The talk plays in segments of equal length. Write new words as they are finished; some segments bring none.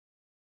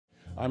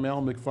I'm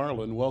Al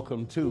McFarlane.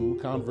 Welcome to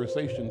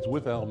Conversations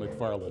with Al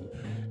McFarlane.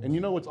 And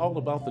you know, it's all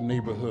about the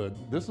neighborhood.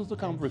 This is a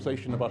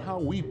conversation about how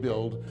we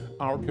build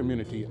our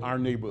community, our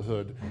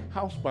neighborhood,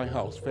 house by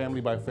house, family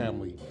by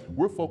family.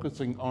 We're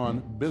focusing on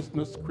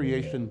business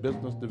creation,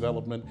 business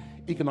development,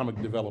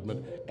 economic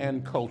development,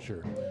 and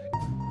culture.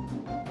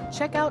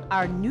 Check out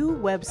our new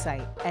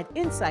website at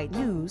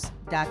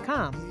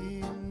insightnews.com.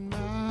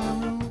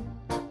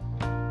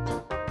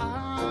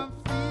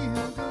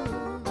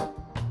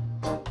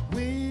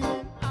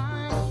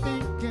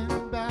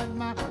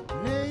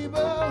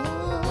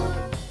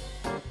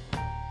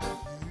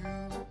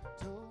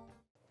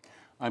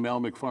 I'm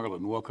Al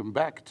McFarlane. Welcome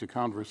back to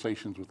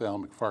Conversations with Al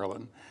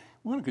McFarlane.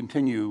 We're going to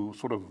continue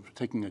sort of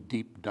taking a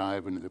deep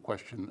dive into the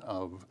question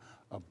of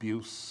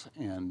abuse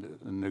and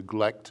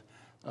neglect.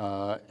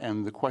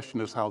 And the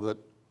question is how that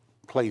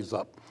plays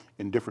up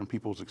in different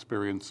people's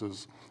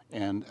experiences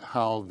and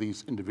how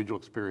these individual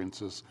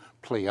experiences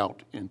play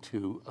out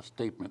into a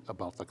statement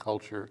about the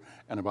culture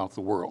and about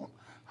the world.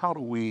 How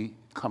do we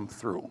come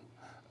through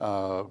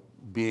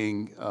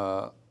being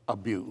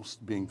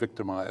abused, being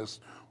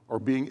victimized, or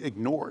being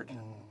ignored,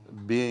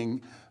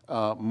 being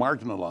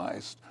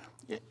marginalized?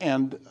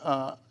 And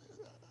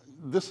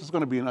this is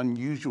going to be an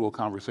unusual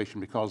conversation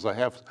because I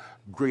have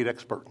great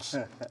experts,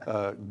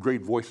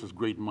 great voices,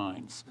 great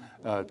minds,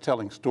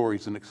 telling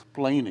stories and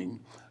explaining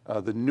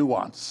the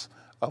nuance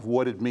of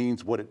what it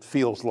means, what it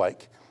feels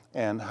like,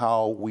 and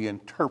how we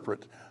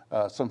interpret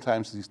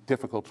sometimes these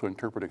difficult to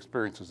interpret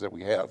experiences that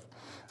we have.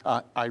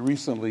 I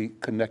recently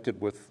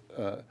connected with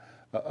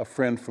a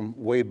friend from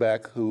way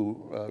back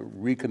who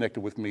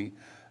reconnected with me,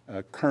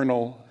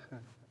 Colonel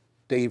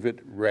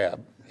David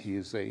Rabb. He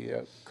is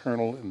a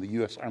colonel in the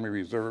U.S. Army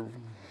Reserve,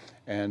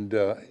 and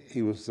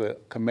he was the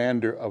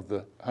commander of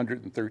the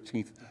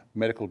 113th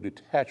Medical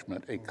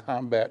Detachment, a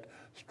combat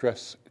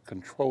stress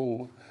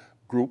control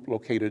group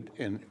located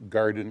in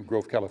Garden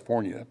Grove,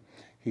 California.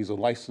 He's a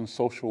licensed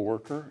social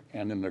worker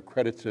and an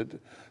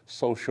accredited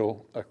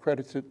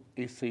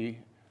AC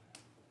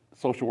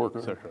social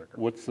worker.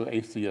 What's the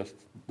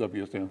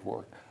ACSW stand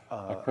for?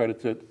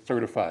 Accredited,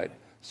 certified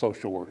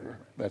social worker.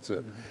 That's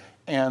it.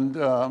 And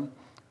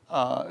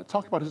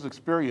talk about his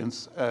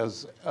experience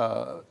as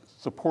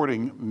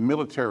supporting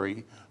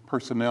military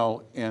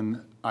personnel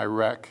in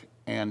Iraq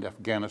and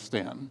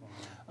Afghanistan.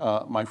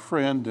 My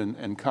friend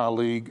and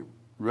colleague,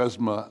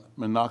 Resmaa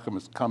Menakem,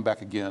 has come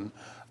back again,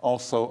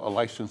 also a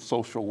licensed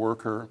social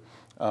worker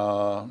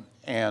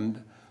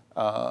and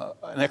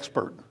an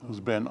expert who's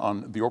been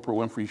on the Oprah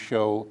Winfrey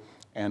Show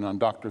and on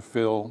Dr.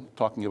 Phil,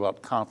 talking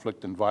about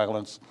conflict and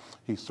violence.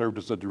 He served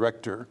as a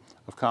director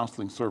of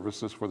counseling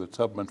services for the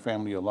Tubman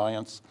Family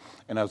Alliance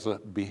and as a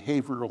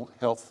behavioral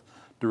health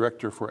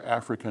director for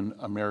African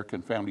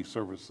American Family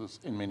Services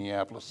in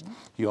Minneapolis.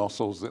 He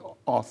also is the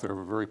author of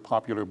a very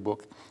popular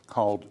book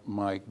called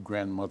My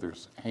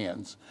Grandmother's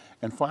Hands.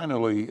 And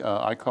finally,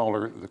 I call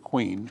her the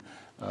Queen.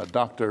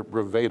 Dr.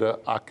 Breveda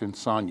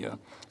Akinsanya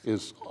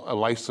is a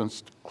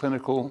licensed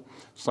clinical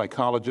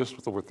psychologist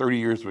with over 30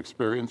 years of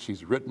experience.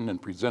 She's written and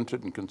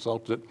presented and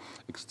consulted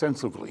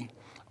extensively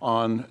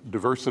on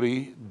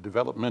diversity,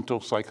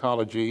 developmental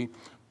psychology,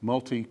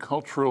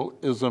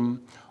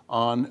 multiculturalism,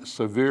 on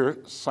severe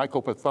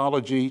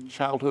psychopathology,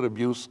 childhood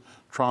abuse,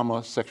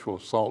 trauma, sexual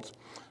assault,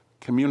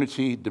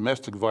 community,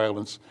 domestic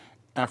violence,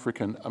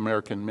 African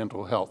American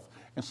mental health.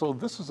 And so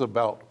this is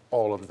about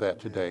all of that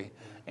today.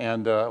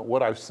 And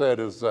what I've said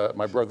is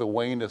my brother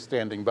Wayne is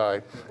standing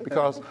by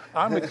because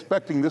I'm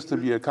expecting this to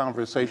be a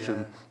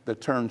conversation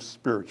that turns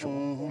spiritual.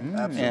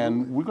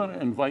 And we're going to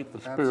invite the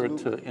Spirit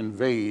to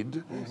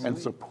invade and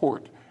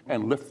support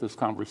and lift this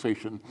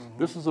conversation.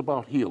 This is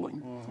about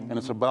healing, and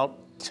it's about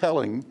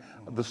telling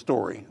the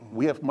story.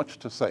 We have much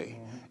to say.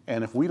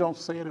 And if we don't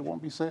say it, it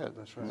won't be said.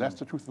 That's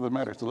the truth of the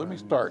matter. So let me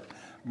start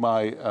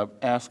by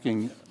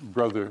asking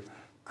Brother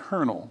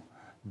Colonel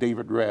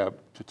David Rabb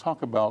to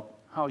talk about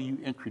how you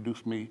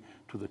introduced me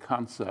to the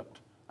concept.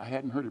 I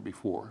hadn't heard it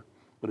before,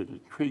 but it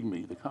intrigued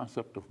me, the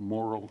concept of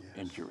moral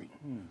injury.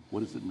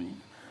 What does it mean?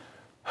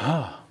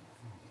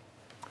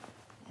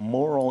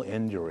 Moral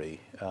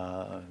injury,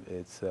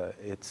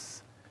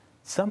 it's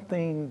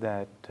something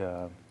that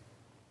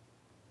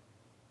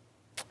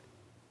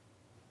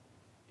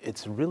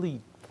it's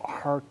really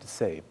hard to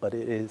say, but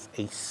it is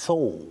a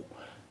soul.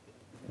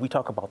 We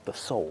talk about the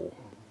soul.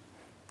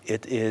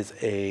 It is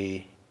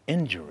a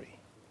injury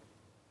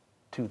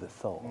to the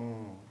soul,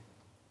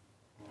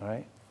 all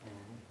right?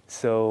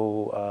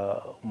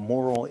 So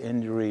moral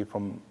injury,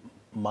 from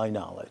my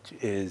knowledge,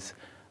 is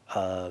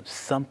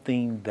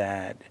something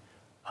that,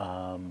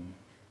 and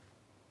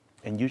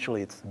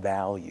usually it's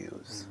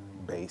values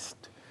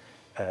based,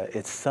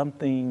 it's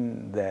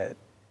something that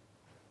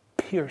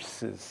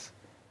pierces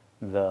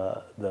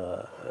the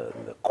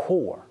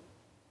core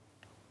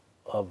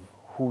of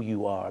who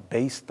you are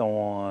based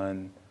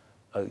on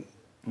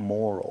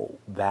moral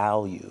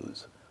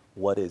values.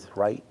 What is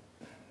right,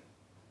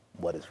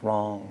 what is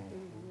wrong,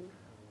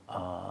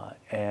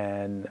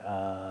 and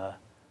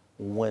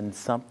when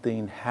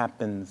something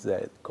happens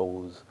that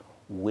goes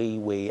way,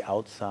 way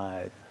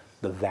outside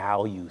the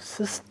value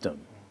system,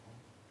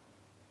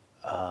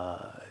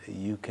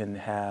 you can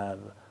have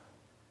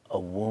a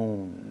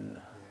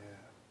wound,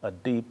 a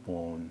deep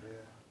wound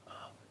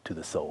to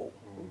the soul.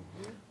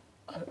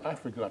 I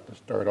forgot to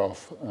start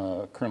off,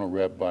 Colonel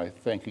Rabb, by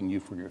thanking you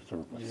for your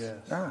service. Yes.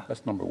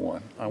 That's number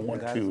one. I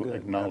want That's to good.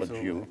 acknowledge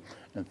you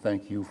and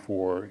thank you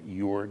for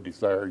your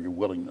desire, your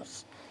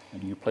willingness,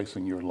 and you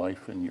placing your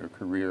life and your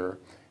career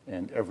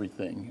and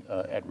everything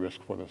at risk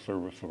for the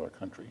service of our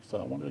country. So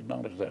I want to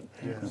acknowledge that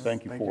and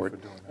thank you for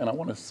it. doing that. And I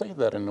want to say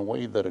that in a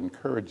way that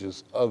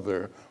encourages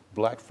other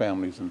black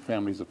families and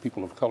families of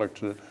people of color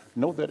to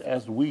know that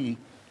as we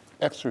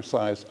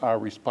exercise our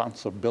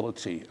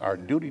responsibility, our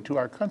duty to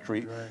our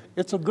country,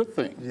 it's a good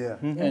thing. Yeah.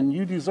 And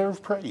you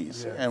deserve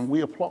praise. Yes. And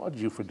we applaud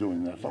you for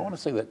doing that. So I want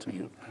to say that to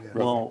you.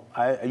 Well,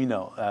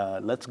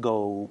 let's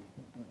go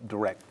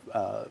direct.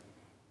 I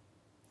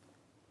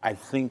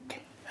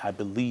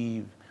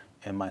believe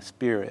in my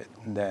spirit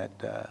that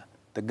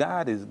the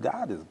God is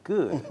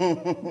good.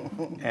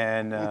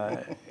 And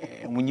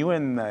when you're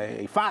in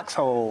a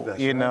foxhole,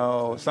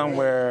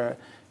 somewhere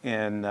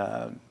in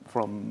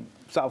from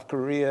South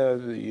Korea,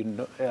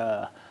 to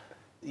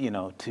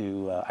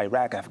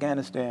Iraq,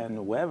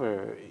 Afghanistan,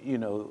 wherever,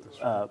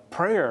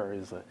 prayer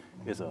is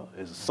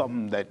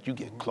something that you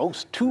get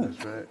close to.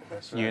 That's right.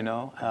 That's right.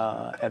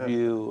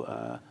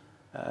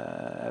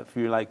 If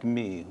you're like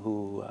me,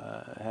 who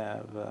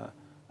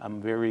I'm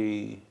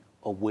very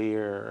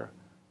aware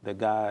that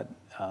God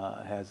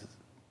has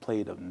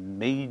played a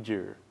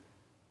major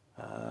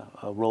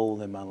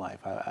role in my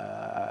life.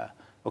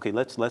 Okay,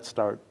 let's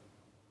start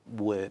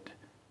with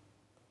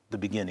the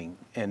beginning.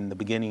 And the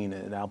beginning,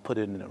 and I'll put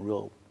it in a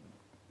real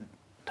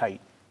tight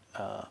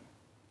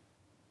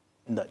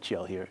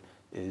nutshell here,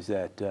 is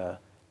that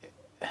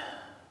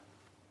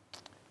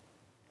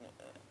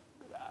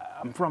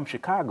I'm from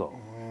Chicago.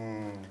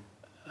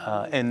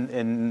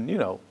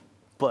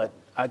 But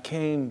I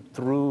came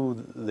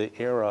through the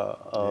era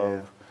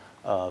of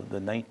the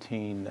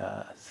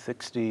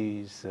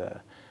 1960s,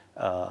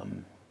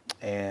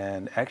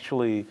 and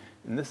actually,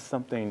 and this is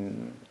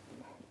something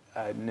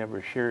I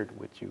never shared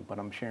with you, but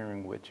I'm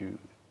sharing with you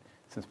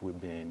since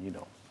we've been,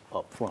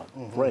 up front,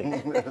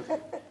 right?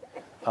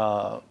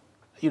 I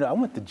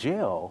went to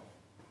jail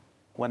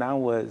when I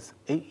was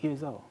 8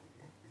 years old.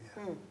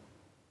 Yeah.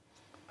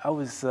 I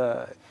was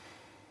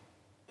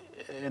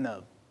in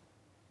a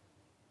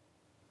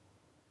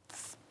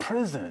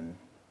prison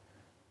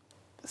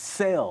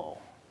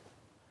cell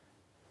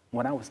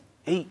when I was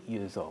 8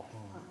 years old.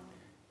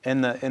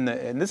 And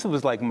this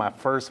was like my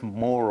first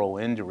moral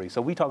injury.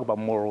 So we talk about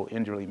moral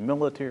injury,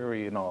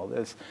 military and all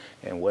this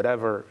and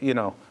whatever,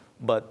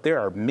 but there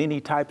are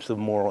many types of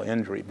moral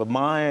injury. But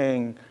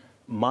my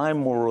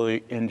moral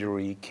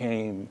injury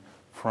came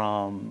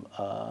from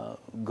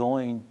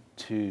going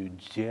to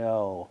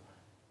jail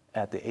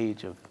at the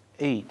age of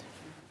 8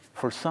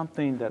 for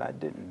something that I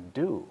didn't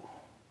do.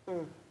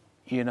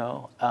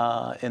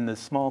 In the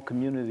small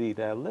community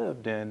that I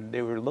lived in,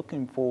 they were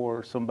looking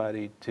for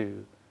somebody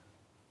to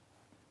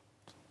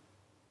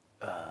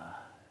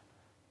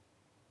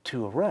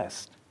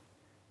arrest.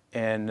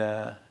 And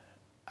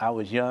I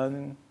was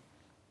young,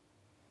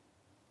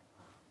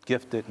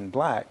 gifted, and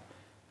black.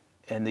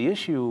 And the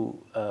issue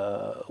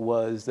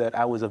was that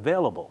I was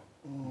available.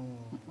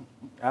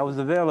 I was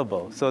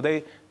available. So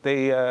they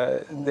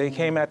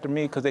came after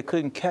me because they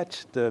couldn't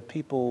catch the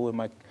people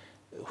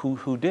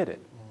who did it.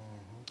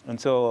 And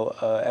so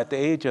at the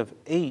age of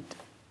 8,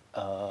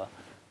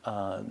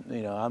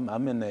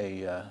 I'm in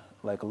a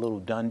like a little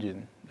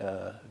dungeon.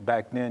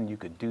 Back then you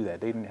could do that.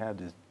 They didn't have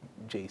this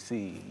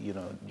JC,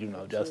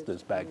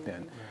 justice back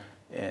then.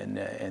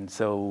 And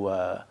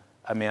so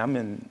I'm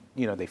in.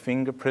 They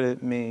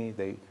fingerprinted me.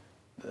 They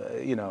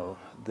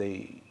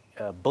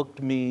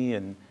booked me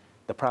in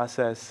the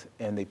process,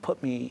 and they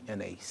put me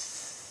in a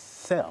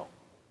cell,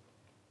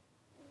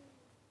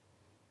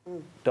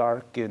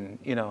 dark and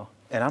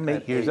and I'm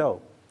 8 years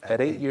old. At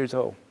 8 years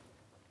old.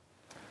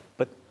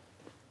 But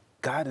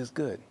God is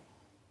good,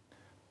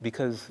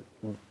 because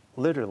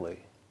literally,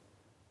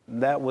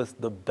 that was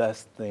the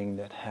best thing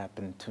that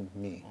happened to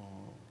me.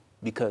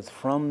 Because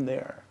from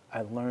there,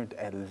 I learned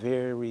at a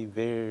very,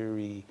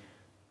 very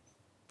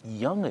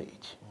young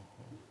age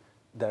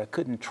that I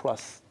couldn't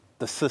trust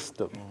the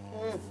system.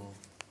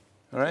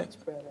 All right?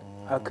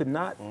 I could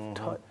not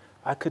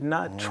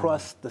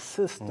trust the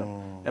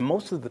system. And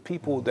most of the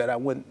people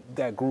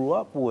that grew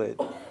up with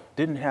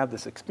didn't have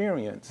this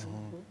experience,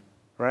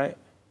 right?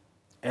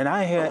 And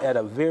I had, at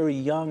a very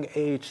young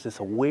age, this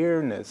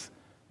awareness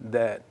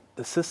that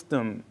the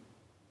system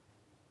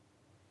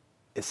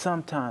is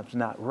sometimes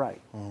not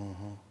right,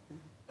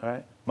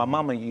 right? My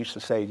mama used to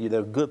say,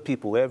 there are good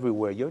people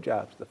everywhere. Your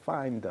job is to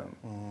find them.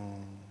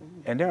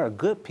 And there are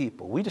good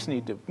people. We just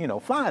need to,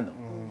 find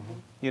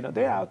them.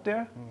 They're out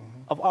there,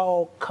 of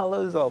all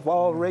colors, of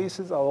all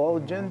races, of all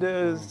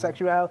genders,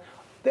 sexuality.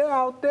 They're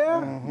out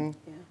there.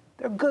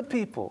 They're good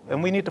people,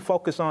 and we need to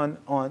focus on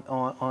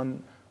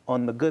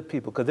the good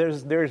people, because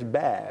there's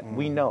bad.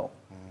 We know,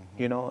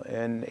 you know,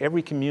 and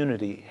every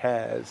community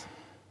has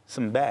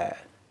some bad.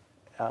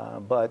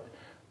 But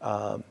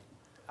I'm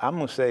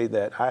going to say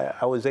that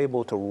I was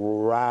able to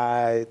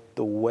ride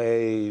the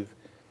wave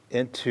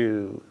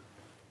into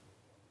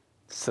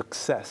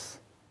success.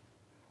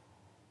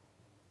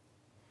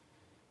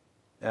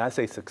 And I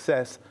say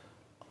success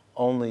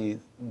only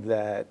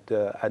that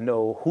I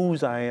know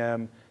whose I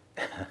am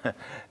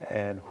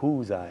and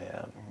whose I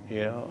am,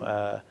 you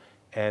know.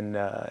 And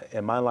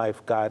in my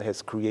life, God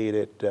has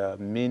created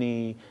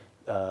many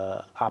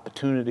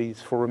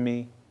opportunities for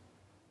me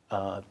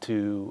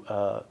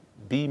to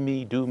be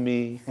me, do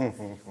me,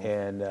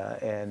 and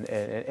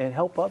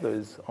help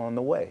others on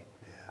the way.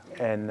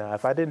 Yeah. And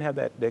if I didn't have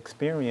that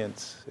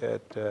experience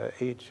at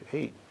age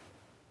 8,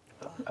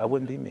 I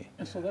wouldn't be me.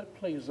 And so that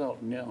plays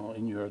out now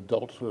in your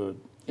adulthood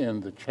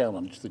and the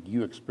challenge that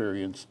you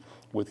experience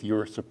with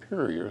your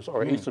superiors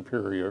or a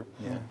superior,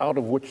 out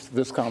of which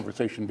this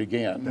conversation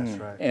began. That's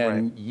right.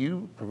 And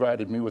you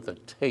provided me with a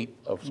tape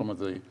of some of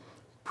the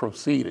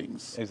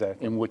proceedings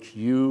in which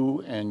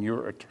you and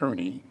your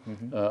attorney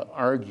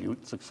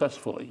argued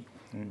successfully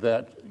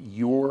that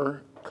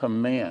your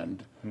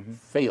command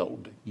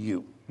failed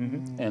you,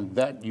 and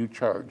that you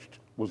charged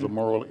was a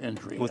moral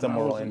injury. Was a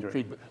moral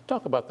injury.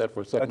 Talk about that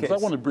for a second, because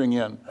I want to bring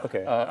in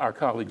our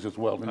colleagues as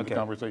well in the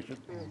conversation.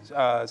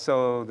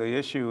 So the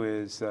issue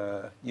is,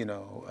 you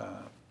know,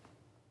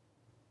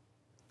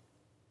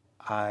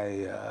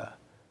 I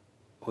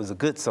was a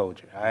good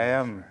soldier. I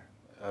am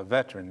a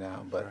veteran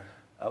now, but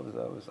I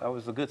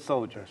was a good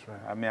soldier. That's right.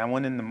 I mean, I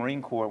went in the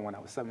Marine Corps when I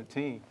was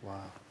 17.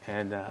 Wow.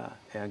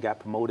 And got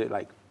promoted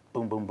like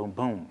boom, boom, boom,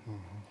 boom.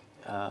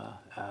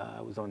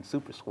 I was on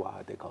Super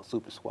Squad. They call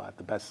Super Squad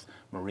the best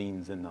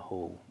Marines in the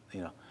whole,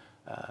 you know,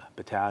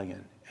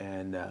 battalion.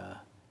 And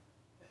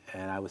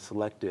I was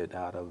selected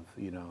out of,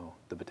 you know,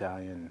 the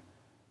battalion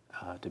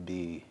to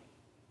be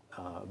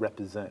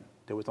represent.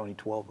 There was only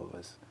 12 of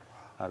us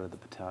out of the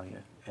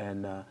battalion.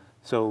 And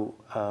so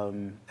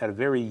at a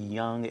very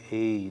young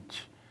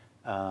age,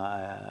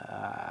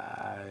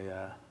 I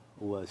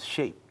was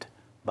shaped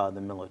by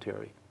the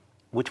military,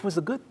 which was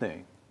a good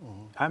thing.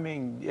 I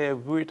mean, yeah,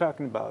 we were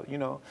talking about, you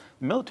know,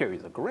 military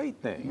is a great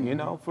thing, you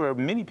know, for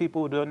many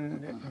people who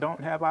don't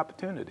have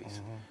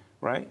opportunities,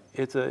 right?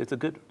 It's a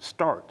good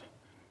start.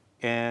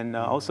 And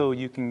also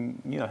you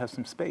can, you know, have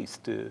some space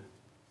to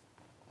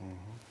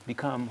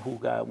become who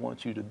God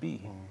wants you to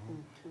be.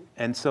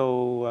 And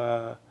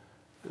so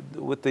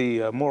with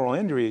the moral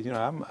injury, you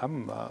know,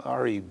 I'm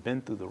already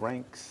been through the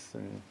ranks,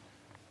 and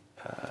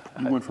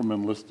you went from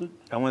enlisted?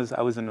 I was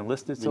an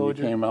enlisted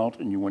soldier. Then you came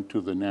out and you went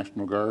to the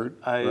National Guard,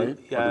 right?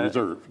 Yeah, or the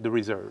Reserve? The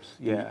reserves,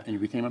 yeah. And you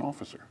became an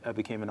officer? I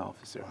became an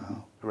officer,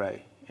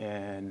 right.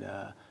 And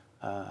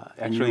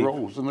and you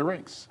rose in the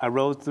ranks? I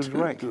rose through the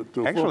ranks.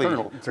 To actually,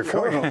 colonel. To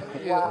colonel.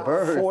 Wow.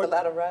 Bird. A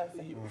lot of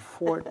rising.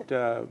 Fort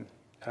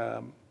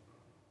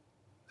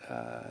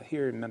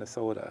here in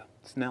Minnesota,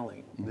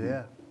 Snelling.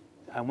 Yeah.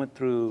 I went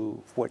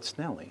through Fort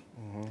Snelling,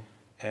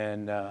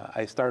 and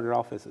I started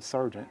off as a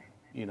sergeant,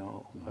 you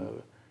know,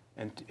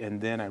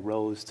 and then I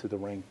rose to the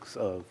ranks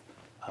of,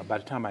 by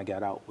the time I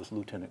got out, was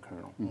lieutenant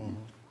colonel.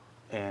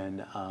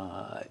 And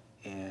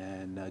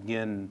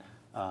again,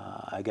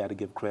 I got to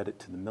give credit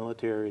to the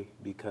military,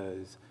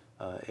 because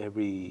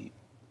every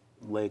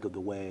leg of the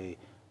way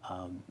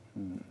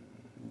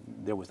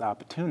there was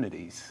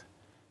opportunities,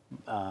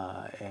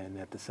 and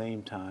at the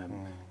same time,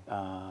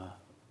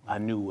 I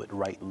knew what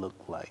right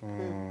looked like.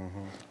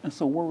 And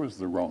so where was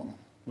the wrong?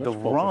 The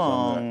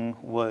wrong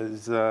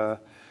was,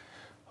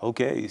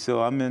 okay,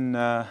 so I'm in,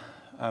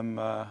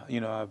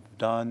 you know, I've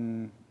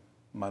done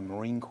my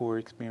Marine Corps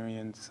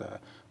experience,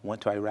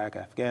 went to Iraq,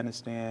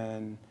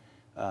 Afghanistan,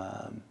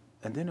 and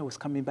then it was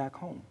coming back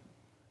home.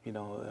 You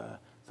know,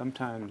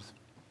 sometimes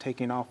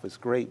taking off is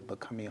great, but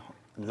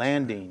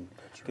landing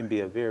can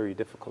be a very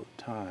difficult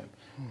time.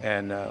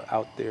 And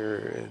out there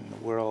in the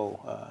world,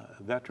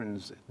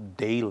 veterans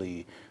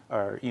daily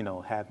are, you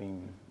know,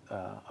 having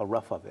a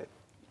rough of it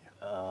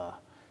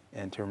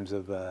in terms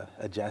of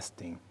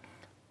adjusting.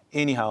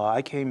 Anyhow,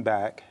 I came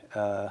back,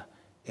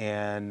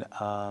 and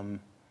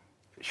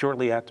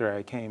shortly after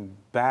I came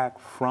back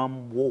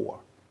from war,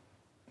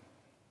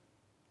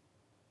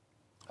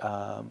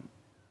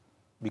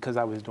 because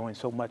I was doing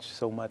so much,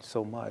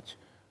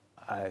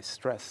 I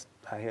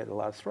had a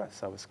lot of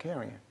stress I was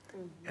carrying.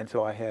 And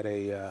so I had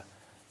a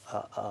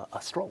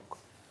stroke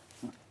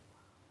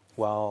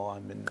while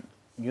I'm in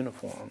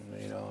uniform.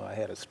 You know, I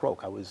had a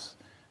stroke.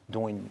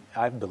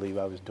 I believe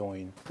I was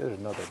doing, there's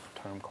another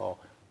term called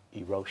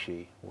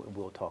Hiroshi,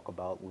 we'll talk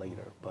about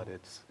later, but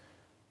it's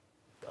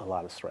a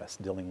lot of stress,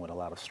 dealing with a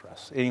lot of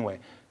stress. Anyway,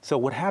 so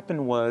what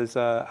happened was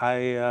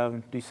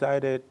I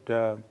decided,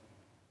 you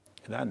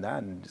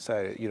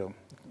know,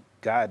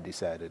 God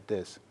decided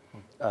this.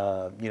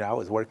 You know, I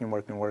was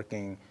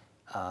working.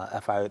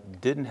 If I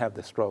didn't have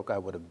the stroke, I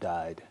would have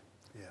died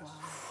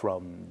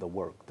from the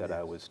work that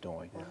I was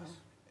doing.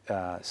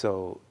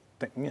 So,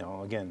 you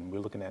know, again,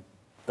 we're looking at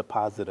the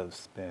positive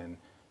spin.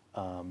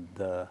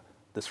 The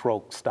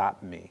stroke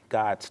stopped me.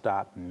 God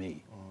stopped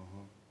me.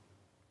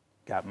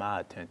 got my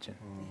attention,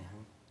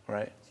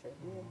 right?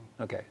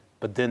 Okay,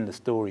 but then the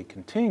story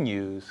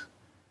continues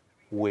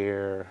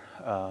where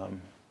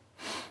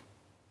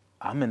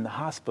I'm in the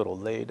hospital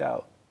laid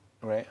out,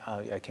 right?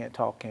 I can't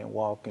talk, can't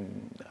walk,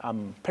 and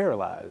I'm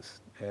paralyzed.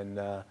 And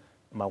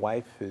my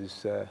wife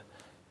is,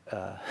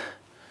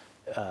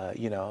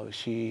 you know,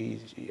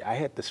 I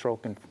had the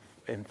stroke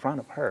in front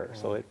of her,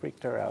 so it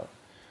freaked her out.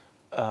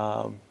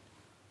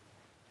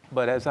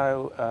 But as I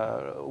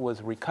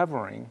was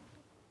recovering,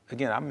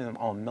 again, I'm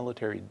on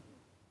military,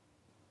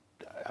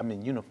 I'm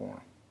in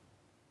uniform.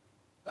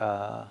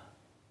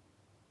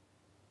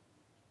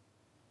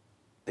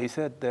 They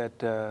said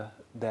that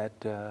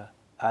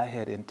I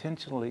had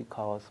intentionally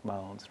caused my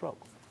own stroke.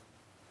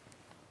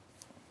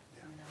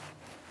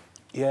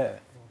 Yeah,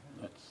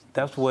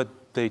 that's what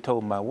they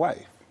told my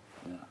wife.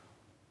 Yeah.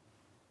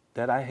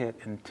 That I had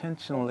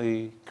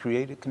intentionally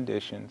created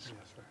conditions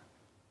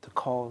to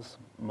cause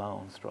my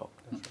own stroke.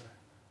 That's right.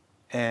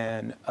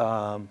 And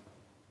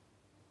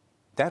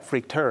that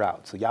freaked her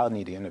out. So y'all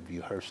need to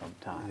interview her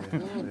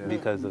sometime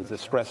because of the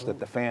stress that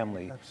the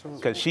family,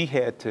 because she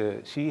had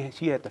to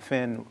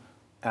fend.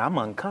 And I'm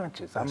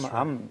unconscious. I'm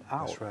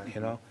out. That's right.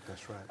 You know.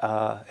 That's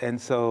right. And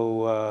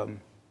so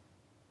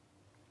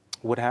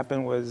what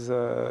happened was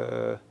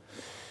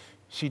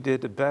she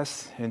did the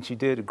best, and she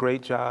did a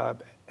great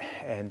job,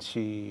 and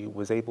she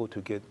was able to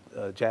get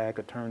JAG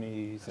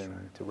attorneys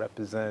to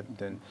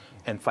represent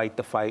and fight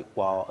the fight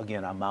while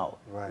again I'm out.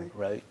 Right.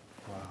 Right.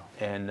 Wow.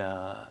 And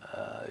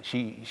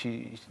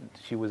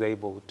she was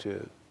able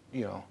to,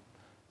 you know,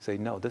 say,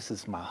 no, this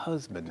is my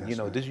husband. That's you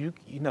know, right. this you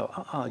know,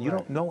 you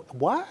don't know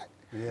what.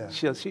 Yeah.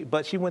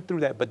 But she went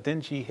through that. But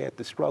then she had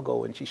to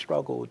struggle, and she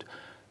struggled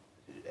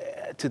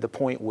to the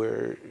point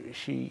where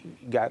she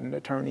got an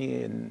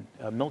attorney and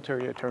a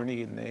military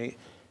attorney, and they.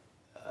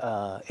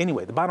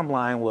 Anyway, the bottom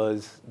line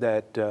was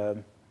that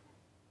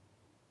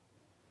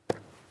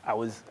I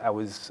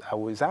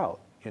was out.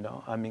 You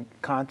know, I mean,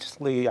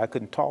 consciously, I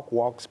couldn't talk,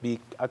 walk,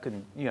 speak. I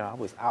couldn't. You know, I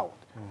was out.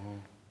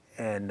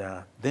 And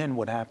then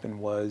what happened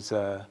was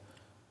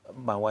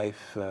my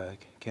wife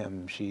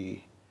Kim.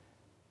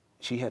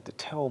 She had to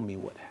tell me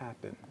what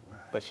happened,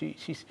 but the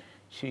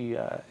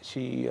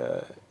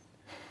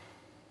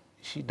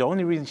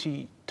only reason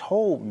she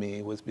told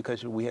me was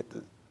because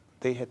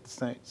they had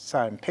to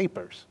sign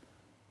papers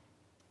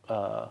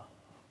for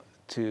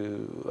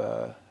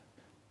the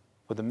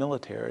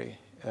military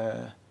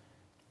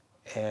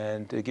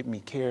and to get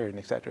me care and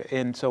et cetera.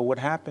 And so what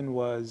happened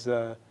was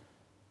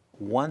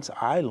once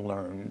I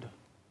learned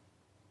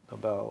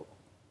about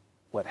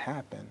what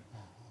happened,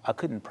 I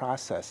couldn't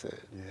process it.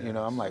 Yes. You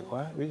know, I'm like,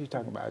 what are you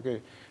talking about?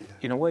 You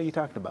know, what are you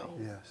talking about?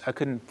 Yes. I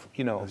couldn't,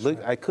 you know, That's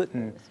right. I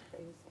couldn't,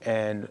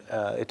 and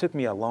it took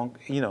me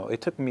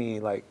it took me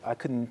like, I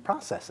couldn't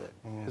process it.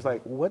 It's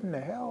like, what in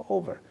the hell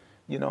over?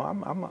 You know,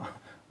 I'm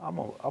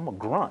a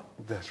grunt.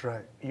 That's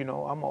right. You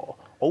know, I'm a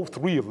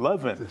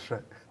 0311. That's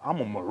right. I'm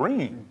a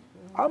Marine.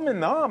 I'm in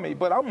the Army,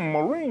 but I'm a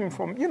Marine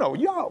from, you know,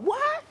 y'all,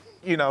 what?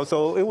 You know,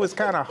 so it was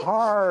kind of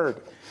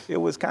hard. It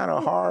was kind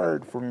of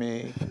hard for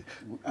me.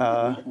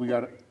 We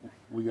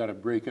got a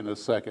break in a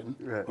second.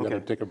 Right. We got to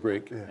Okay. take a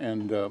break. Yeah.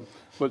 And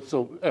but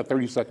so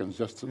 30 seconds.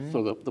 Just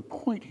so the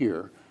point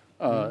here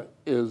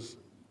is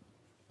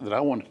that I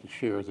wanted to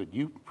share is that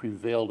you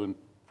prevailed in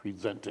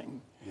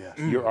presenting Yes.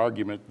 your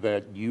argument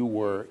that you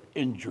were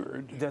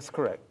injured. That's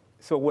correct.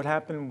 So what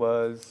happened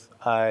was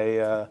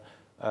I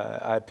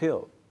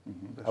appealed.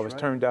 I was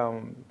right. turned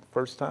down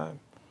first time,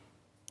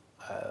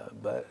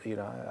 but you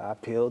know I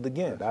appealed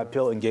again. I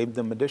appealed and gave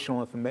them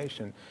additional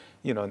information.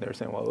 You know, and they're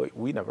saying, well,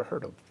 we never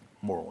heard of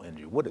moral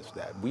injury. What is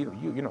that?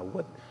 You know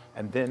what?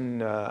 And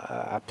then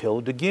I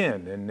appealed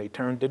again, and they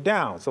turned it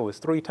down. So it's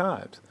 3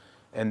 times.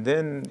 And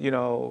then you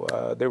know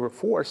they were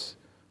forced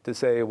to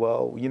say,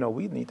 well, you know,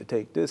 we need to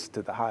take this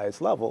to the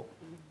highest level,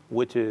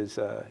 which is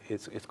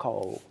it's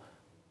called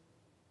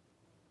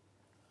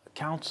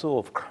Council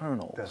of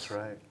Colonels. That's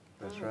right.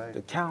 That's right.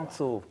 The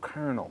Council of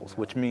Colonels,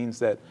 which means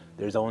that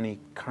there's only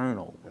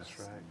colonels That's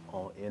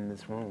right. in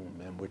this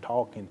room, and we're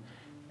talking.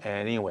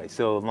 And anyway,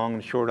 so long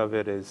and short of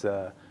it is,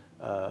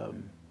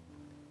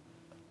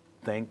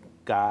 thank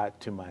God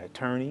to my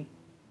attorney,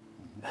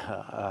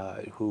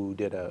 who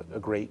did a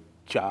great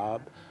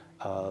job.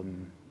 I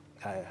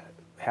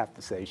have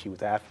to say she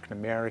was African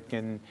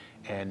American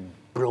and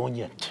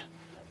brilliant.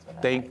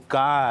 Thank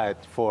God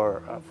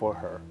for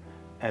her.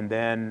 And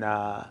then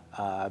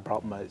I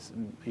brought my,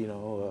 you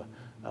know,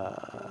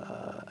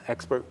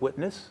 expert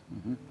witness,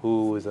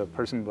 who was a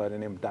person by the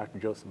name of Dr.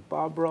 Joseph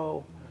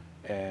Bobrow,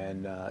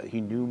 and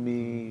he knew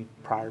me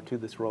prior to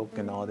the stroke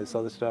and all this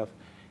other stuff,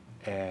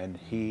 and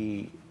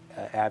he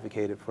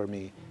advocated for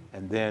me.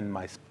 And then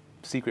my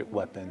secret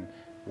weapon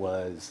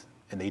was,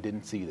 and they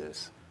didn't see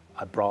this,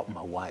 I brought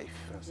my wife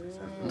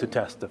to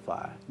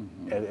testify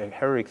at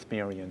her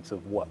experience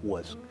of what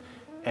was,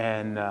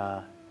 and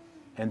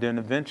then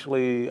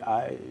eventually,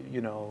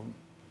 you know,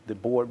 the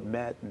board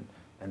met,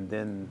 and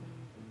then.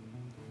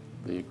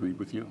 They agreed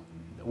with you.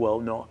 Well,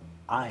 no,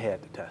 I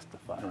had to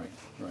testify.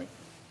 Right.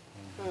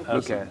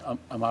 Listen,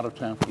 I'm out of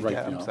time for right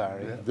now. I'm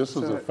sorry. This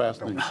is a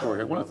fascinating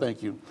story. I want to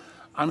thank you.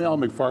 I'm Al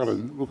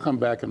McFarlane. We'll come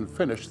back and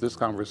finish this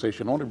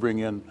conversation. I want to bring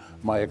in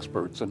my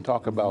experts and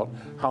talk about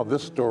how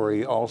this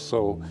story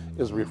also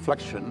is a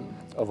reflection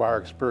of our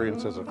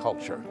experience as a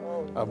culture,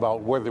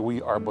 about whether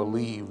we are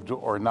believed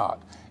or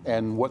not,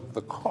 and what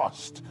the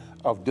cost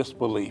of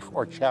disbelief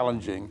or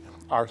challenging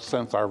our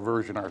sense, our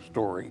version, our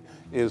story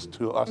is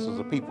to us as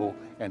a people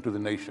and to the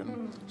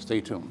nation.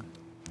 Stay tuned.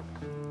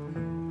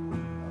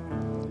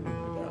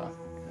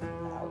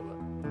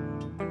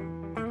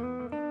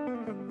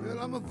 Well,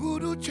 I'm a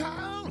voodoo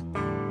child.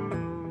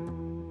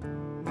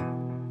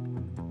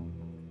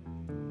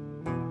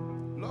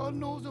 Lord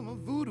knows I'm a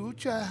voodoo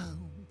child.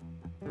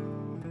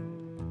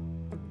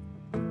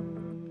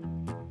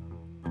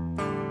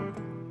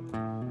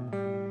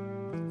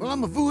 Well,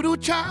 I'm a voodoo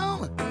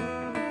child.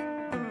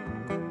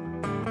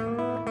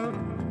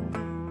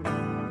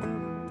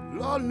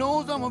 Lord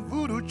knows I'm a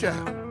voodoo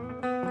child.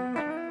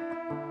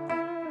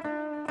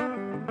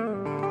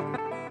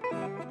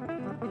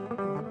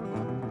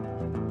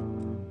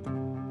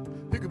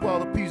 Pick up all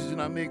the pieces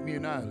and I make me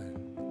an island.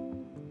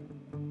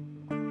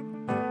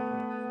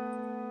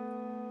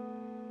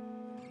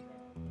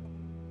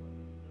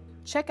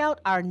 Check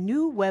out our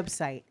new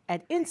website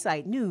at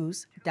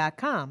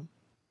insightnews.com.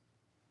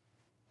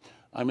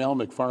 I'm Al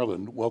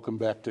McFarlane. Welcome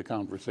back to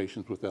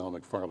Conversations with Al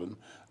McFarlane.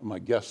 My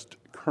guest,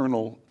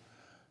 Colonel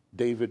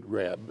David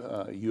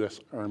Rabb, U.S.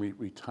 Army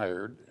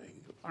retired,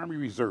 Army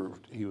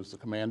Reserved. He was the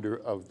commander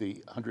of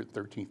the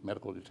 113th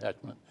Medical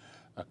Detachment,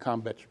 a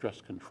combat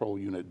stress control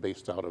unit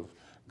based out of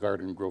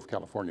Garden Grove,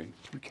 California. He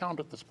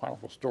recounted this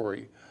powerful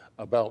story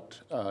about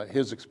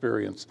his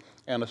experience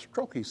and a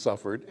stroke he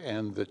suffered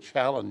and the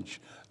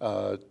challenge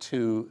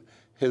to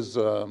his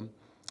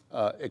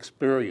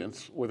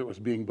experience, whether it was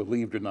being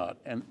believed or not.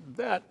 And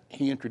that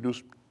he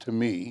introduced to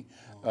me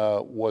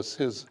was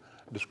his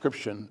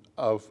description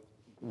of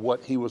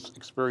what he was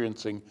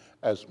experiencing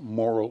as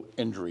moral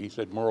injury. He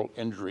said moral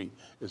injury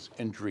is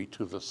injury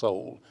to the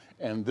soul.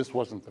 And this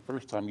wasn't the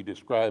first time you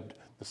described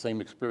the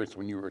same experience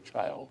when you were a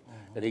child.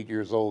 At 8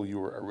 years old, you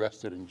were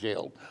arrested and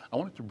jailed. I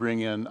wanted to bring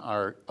in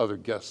our other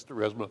guest,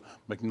 Resmaa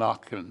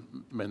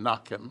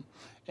Menakem,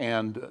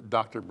 and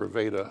Dr.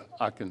 Breveda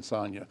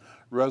Akinsanya.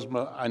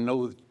 Resmaa, I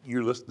know that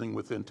you're listening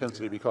with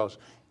intensity because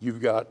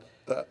you've got,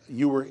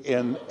 you were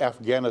in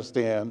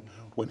Afghanistan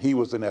when he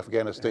was in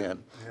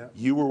Afghanistan.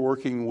 You were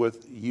working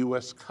with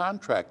U.S.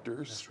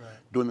 contractors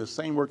doing the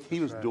same work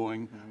he was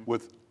doing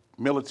with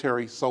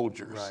military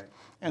soldiers.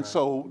 And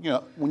so, you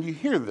know, when you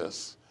hear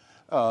this,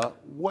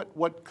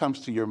 what comes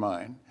to your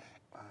mind?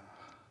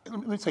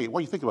 Let me tell you,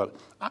 what do you think about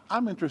it?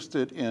 I'm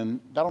interested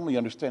in not only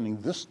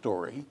understanding this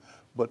story,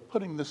 but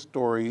putting this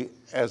story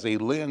as a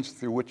lens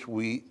through which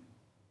we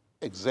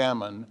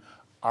examine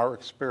our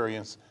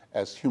experience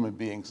as human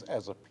beings,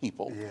 as a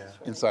people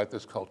inside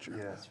this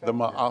culture. The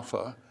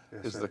ma'afa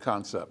is the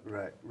concept.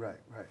 Right.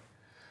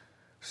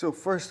 So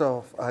first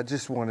off, I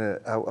just want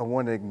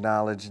to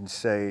acknowledge and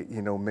say,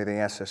 you know, may the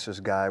ancestors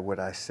guide what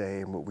I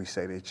say and what we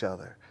say to each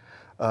other.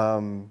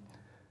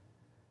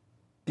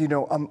 You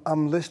know,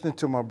 I'm listening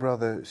to my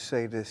brother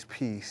say this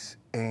piece,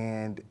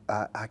 and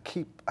I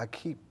keep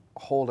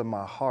holding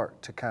my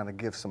heart to kind of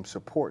give some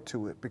support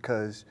to it,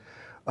 because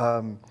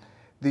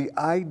the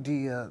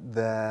idea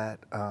that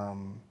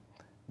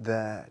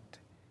that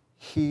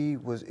he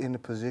was in a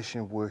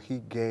position where he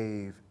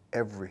gave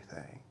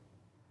everything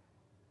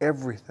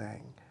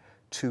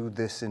to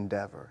this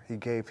endeavor. He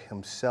gave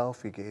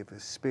himself, he gave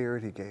his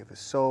spirit, he gave his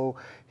soul,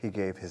 he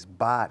gave his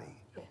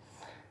body.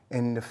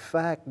 And the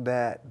fact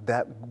that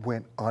that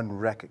went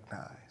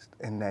unrecognized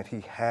and that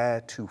he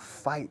had to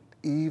fight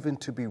even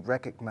to be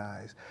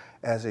recognized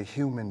as a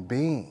human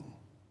being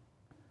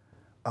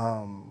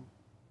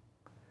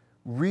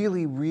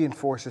really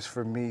reinforces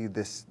for me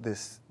this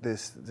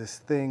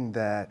thing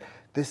that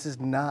this is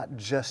not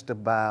just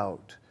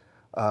about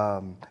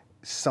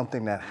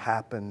something that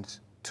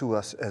happens to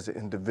us as an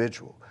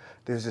individual.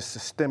 There's a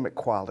systemic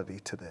quality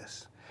to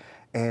this.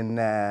 And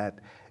that,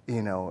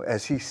 you know,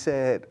 as he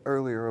said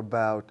earlier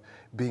about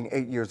being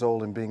 8 years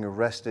old and being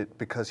arrested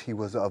because he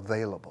was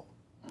available.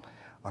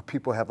 Our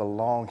people have a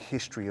long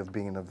history of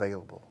being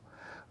available.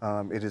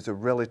 It is a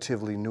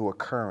relatively new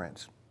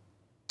occurrence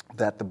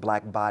that the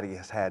black body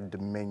has had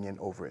dominion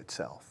over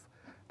itself.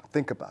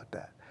 Think about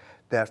that.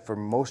 That for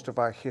most of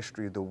our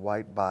history, the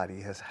white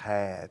body has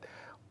had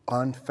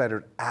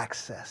unfettered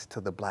access to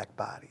the black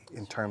body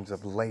in terms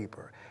of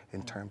labor,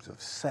 in terms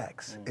of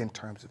sex, in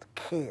terms of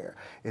care,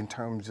 in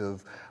terms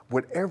of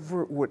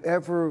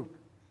whatever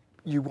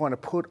you want to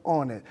put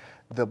on it.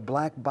 The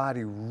black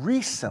body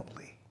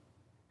recently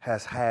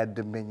has had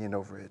dominion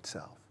over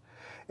itself.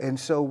 And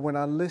so when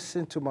I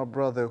listen to my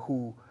brother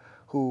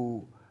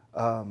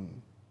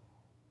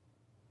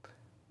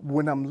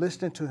when I'm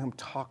listening to him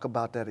talk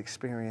about that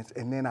experience,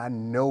 and then I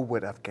know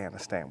what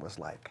Afghanistan was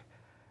like.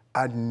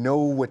 I know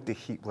what the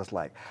heat was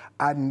like.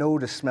 I know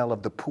the smell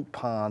of the poop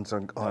ponds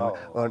on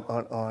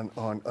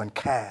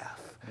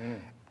calf,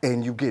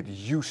 and you get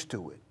used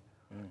to it.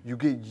 You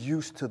get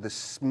used to the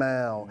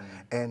smell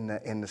and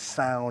the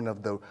sound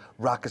of the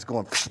rockets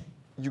going.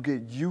 You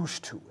get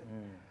used to it.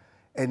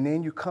 And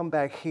then you come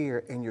back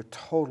here and you're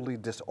totally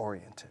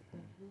disoriented.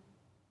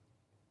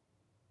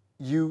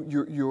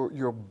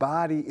 Your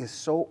body is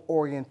so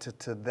oriented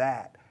to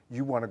that,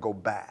 you want to go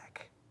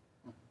back.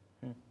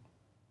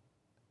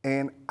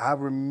 And I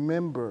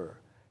remember,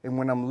 and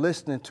when I'm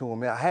listening to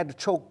him, I had to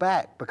choke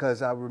back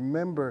because I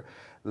remember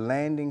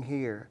landing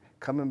here,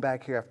 coming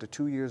back here after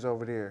 2 years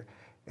over there,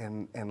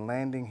 and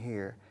landing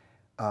here,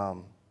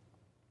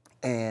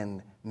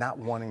 and not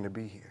wanting to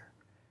be here,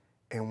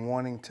 and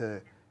wanting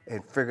to,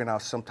 and figuring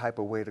out some type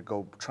of way to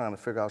go, trying to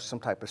figure out some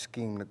type of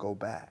scheme to go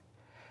back,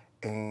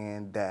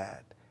 and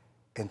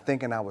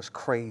thinking I was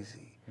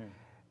crazy,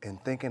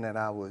 and thinking that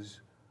I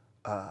was,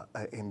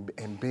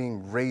 and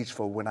being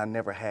rageful when I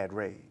never had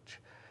rage.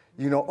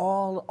 You know,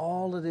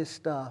 all of this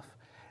stuff,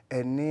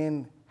 and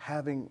then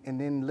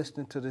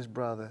listening to this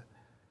brother,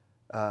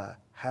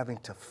 having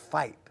to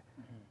fight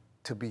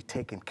to be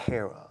taken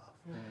care of,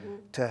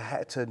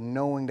 to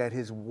knowing that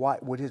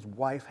what his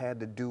wife had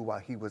to do while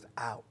he was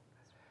out,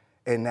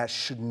 and that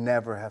should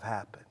never have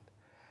happened.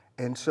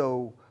 And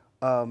so,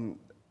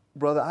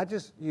 brother, I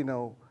just,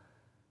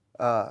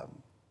 I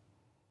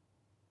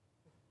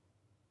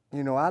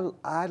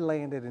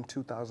landed in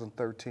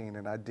 2013,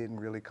 and I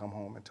didn't really come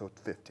home until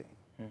 15.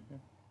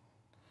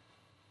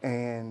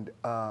 And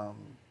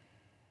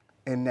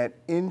that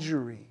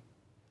injury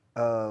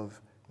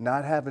of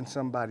not having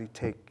somebody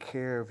take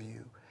care of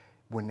you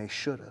when they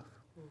should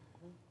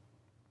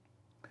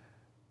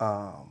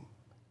have,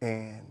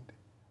 and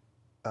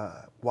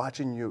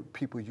watching your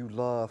people you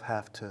love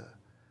have to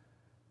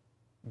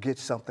get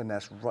something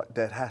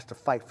that has to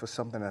fight for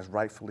something that's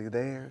rightfully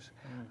theirs.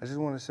 I just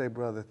want to say,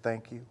 brother,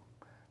 thank you,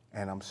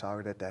 and I'm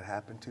sorry that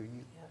happened to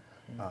you.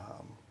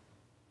 I'm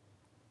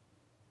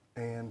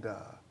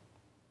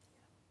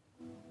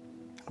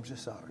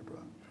just sorry, bro.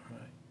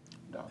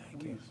 Doc, what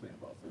do you say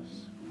about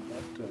this?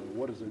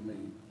 What does it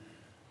mean?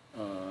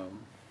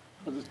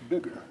 Because it's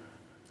bigger.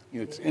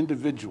 It's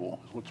individual.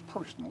 It's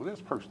personal. It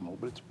is personal,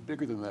 but it's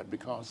bigger than that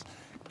because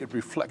it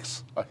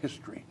reflects a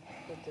history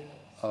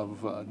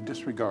of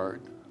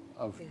disregard,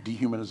 of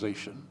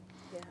dehumanization,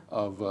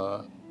 of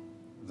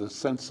the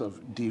sense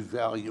of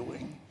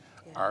devaluing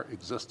our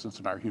existence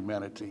and our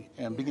humanity,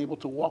 and being able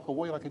to walk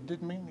away like it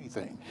didn't mean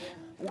anything.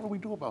 What do we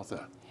do about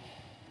that?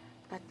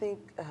 I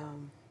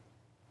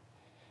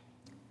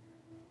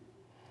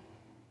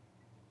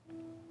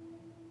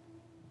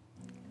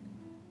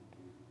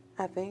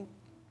think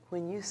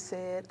when you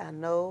said, I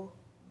know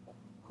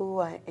who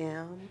I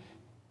am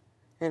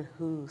and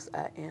whose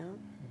I am,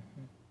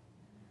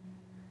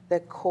 the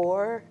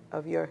core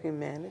of your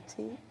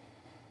humanity,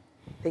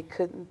 they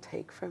couldn't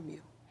take from you.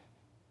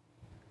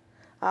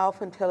 I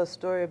often tell a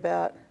story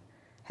about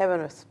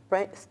having a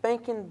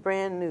spanking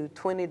brand new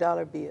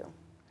 $20 bill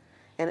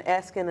and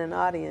asking an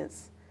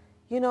audience,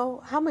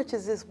 how much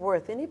is this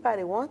worth?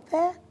 Anybody want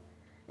that?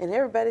 And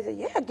everybody said,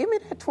 yeah, give me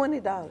that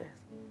 $20.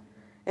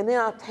 And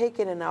then I'll take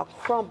it and I'll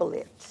crumble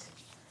it.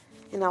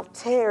 And I'll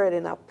tear it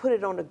and I'll put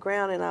it on the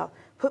ground and I'll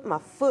put my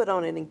foot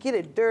on it and get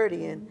it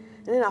dirty. And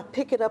then I'll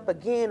pick it up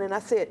again and I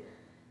said,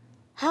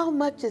 how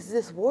much is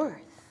this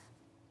worth?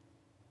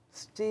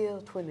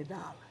 Still $20.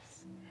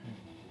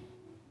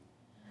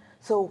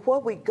 So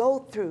what we go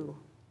through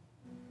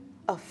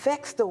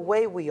affects the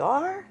way we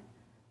are,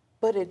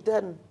 but it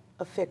doesn't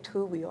affect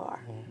who we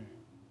are.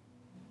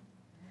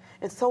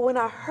 And so when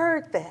I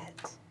heard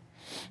that,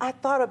 I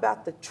thought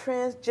about the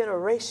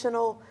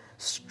transgenerational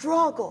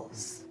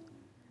struggles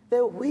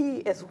that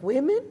we as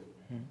women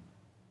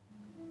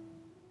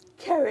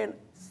carrying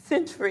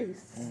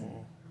centuries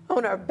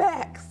on our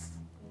backs,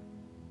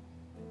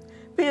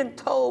 being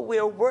told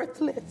we're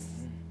worthless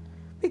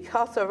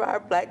because of our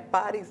black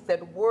bodies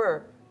that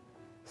were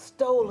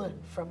stolen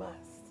from us.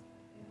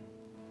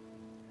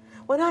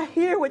 When I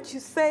hear what you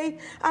say,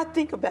 I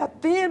think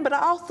about then, but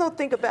I also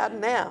think about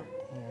now.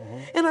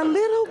 And a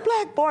little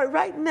black boy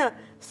right now,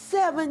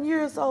 7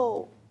 years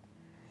old,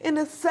 in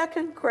the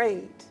 2nd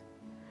grade,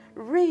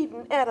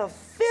 reading at a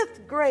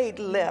 5th grade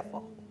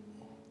level.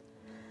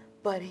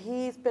 But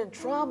he's been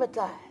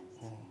traumatized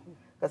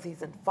because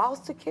he's in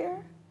foster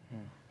care.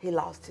 He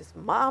lost his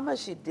mama,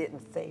 she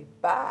didn't say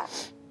bye.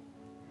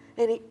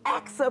 And he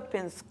acts up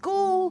in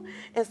school,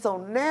 and so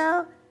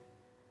now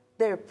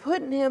they're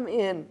putting him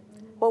in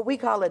what we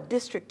call a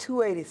District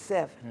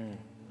 287.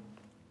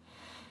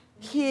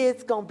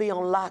 Kids gonna be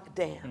on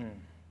lockdown.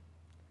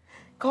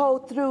 Go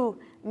through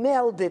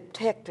metal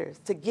detectors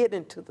to get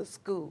into the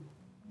school.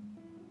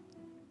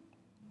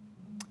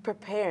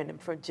 Preparing them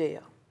for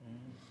jail.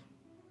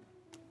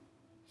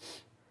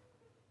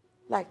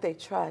 Like they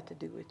tried to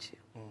do with you.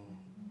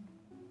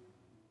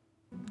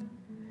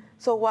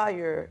 So while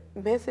your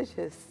message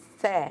is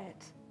sad,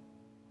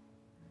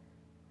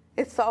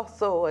 it's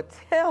also a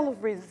tale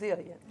of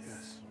resilience.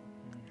 Yes.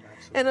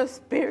 And a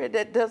spirit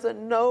that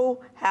doesn't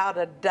know how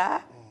to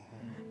die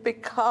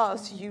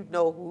because you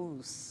know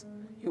whose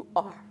you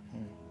are.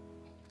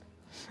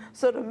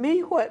 So to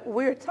me, what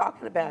we're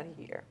talking about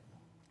here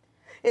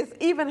It's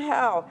even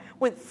how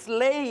when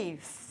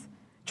slaves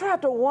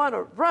tried to want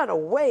to run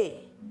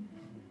away,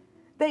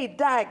 they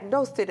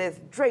diagnosed it as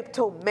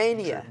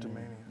drapetomania,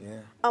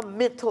 a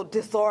mental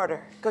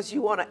disorder, because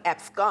you want to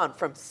abscond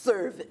from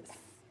service.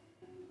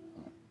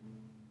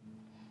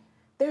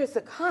 There's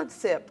a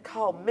concept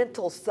called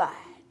mental side.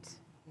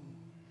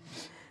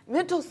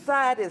 Mental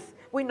side is,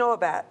 we know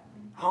about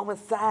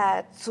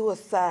homicide,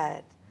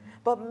 suicide,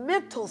 but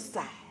mental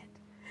side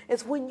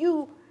is when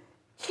you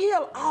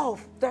kill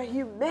off the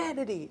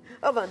humanity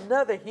of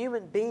another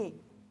human being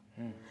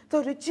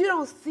so that you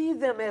don't see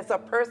them as a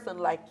person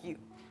like you.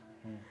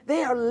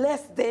 They are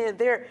less than,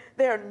 they're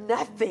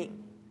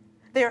nothing.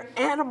 They're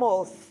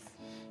animals.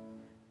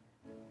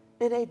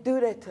 And they do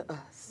that to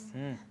us.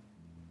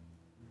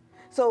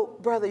 So,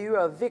 brother, you're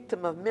a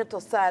victim of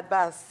mental side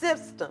by a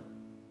system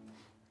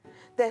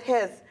that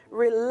has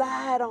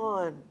relied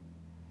on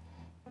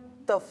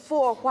the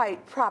 4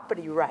 white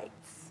property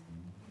rights.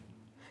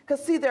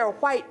 Because, see, there are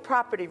white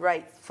property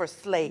rights for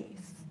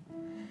slaves.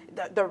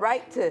 The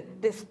right to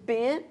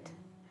spend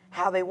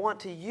how they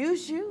want to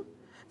use you,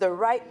 the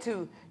right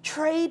to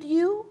trade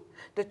you,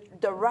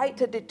 the right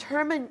to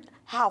determine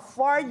how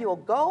far you'll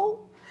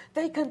go.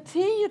 They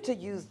continue to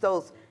use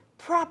those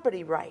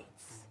property rights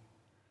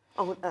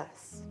on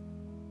us.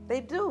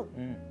 They do.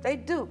 They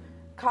do.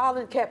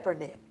 Colin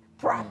Kaepernick,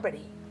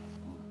 property.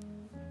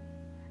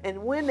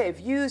 And when they've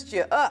used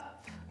you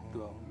up,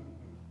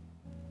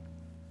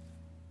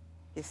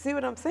 you see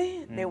what I'm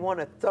saying? They want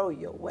to throw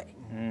you away.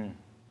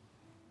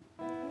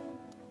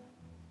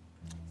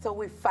 So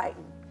we're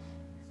fighting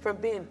from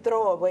being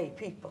throwaway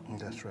people.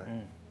 That's right.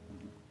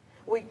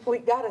 We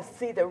got to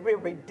see that we're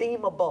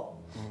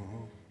redeemable.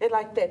 And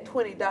like that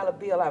 $20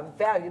 bill, our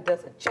value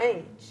doesn't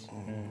change.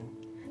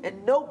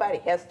 And nobody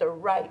has the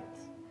right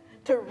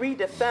to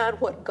redefine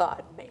what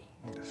God made.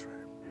 That's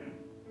right.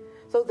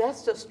 So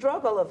that's the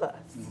struggle of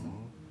us.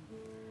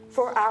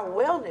 For our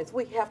wellness,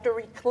 we have to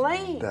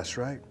reclaim That's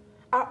right.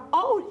 our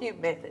own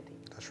humanity.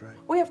 That's right.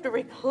 We have to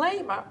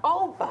reclaim our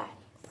own bodies.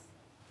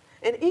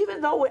 And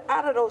even though we're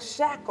out of those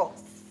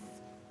shackles,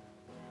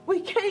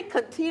 we can't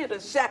continue to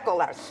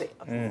shackle ourselves.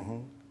 We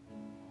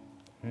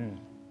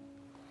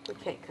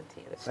can't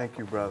continue to shackle. Thank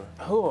you, brother.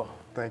 Oh.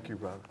 Thank you,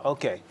 brother.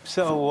 Okay,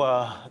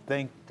 so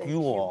thank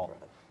you all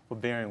brother. for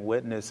bearing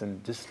witness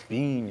and just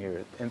being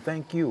here. And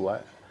thank you.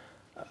 I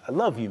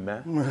love you,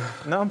 man.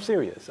 No, I'm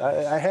serious.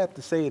 I have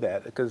to say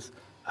that because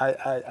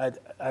I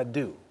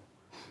do.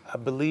 I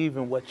believe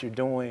in what you're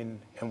doing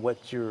and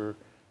what you're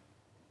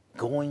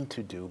going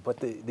to do. But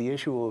the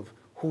issue of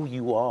who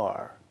you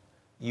are,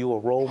 you're a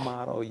role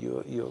model,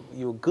 you're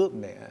a good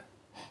man.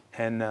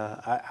 And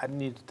I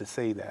needed to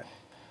say that.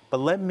 But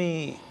let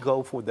me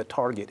go for the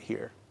target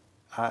here.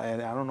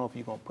 And I don't know if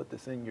you're going to put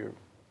this in your,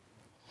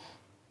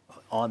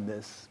 on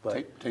this,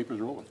 but. Tape is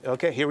rolling.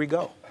 Okay, here we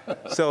go.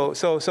 So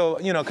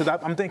you know, because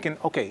I'm thinking,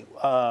 okay,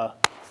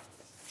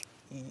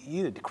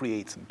 you need to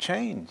create some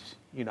change.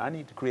 You know, I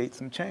need to create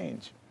some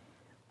change.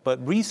 But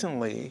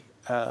recently,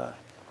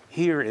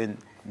 here in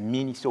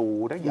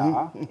Minnesota,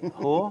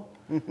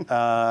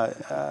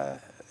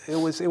 it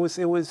was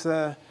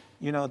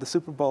you know, the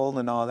Super Bowl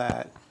and all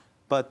that.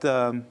 But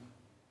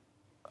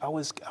I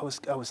was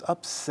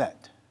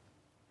upset.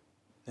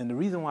 And the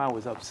reason why I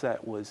was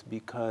upset was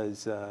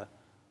because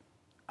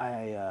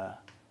I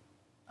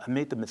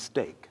made the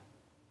mistake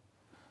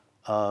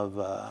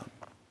of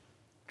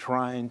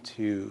trying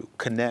to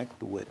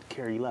connect with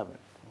Carrie Levin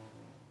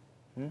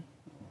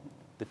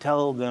to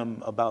tell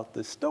them about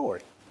this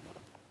story.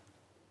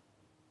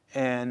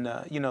 And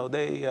you know,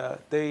 they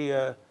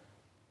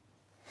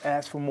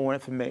asked for more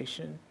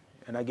information,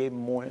 and I gave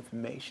them more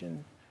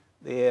information.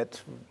 They had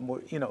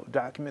more, you know,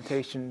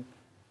 documentation,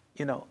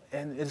 you know,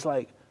 and it's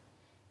like,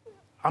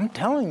 I'm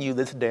telling you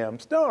this damn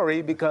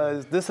story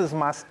because this is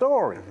my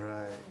story.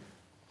 Right.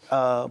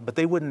 But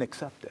they wouldn't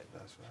accept it.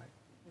 That's right.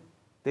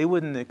 They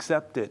wouldn't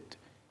accept it.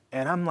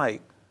 And I'm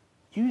like,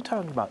 you're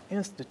talking about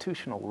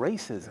institutional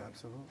racism.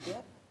 Absolutely.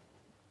 Yep.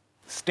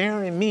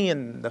 Staring me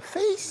in the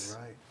face.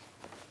 Right.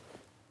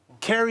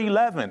 Carrie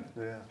Levin.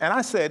 Yeah. And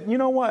I said, you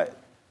know what?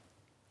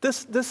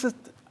 This is,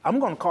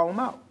 I'm going to call him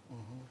out.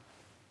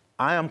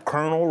 I am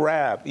Colonel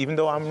Rabb, even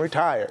though I'm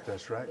retired.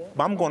 That's right.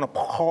 But I'm going to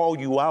call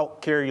you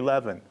out, Carrie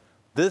Levin.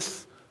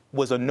 This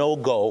was a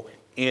no-go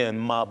in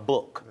my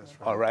book, That's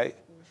right. all right?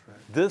 That's right.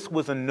 This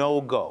was a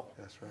no-go.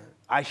 That's right.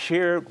 I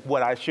shared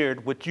what I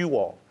shared with you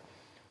all,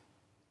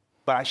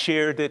 but I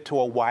shared it to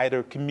a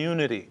wider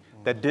community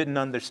that didn't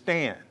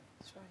understand.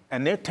 That's right.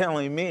 And they're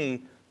telling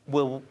me,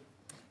 well,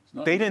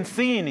 they didn't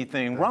see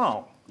anything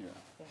wrong. Yeah.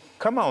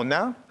 Come on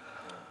now.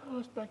 Well,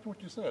 it's back to what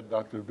you said,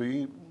 Dr.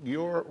 V.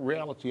 Your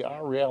reality,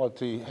 our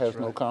reality has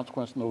no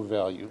consequence, no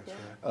value.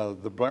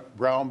 The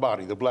brown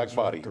body, the black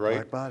body,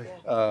 right?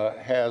 Black body.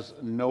 Has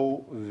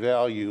no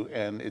value,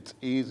 and it's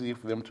easy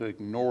for them to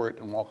ignore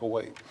it and walk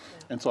away.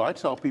 And so I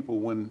tell people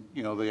when,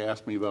 you know, they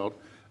ask me about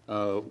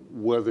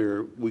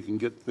whether we can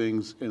get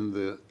things in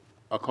the,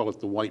 I'll call it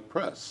the white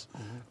press,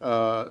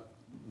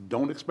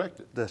 don't expect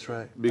it. That's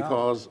right.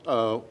 Because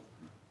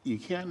you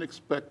can't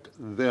expect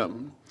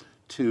them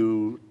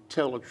to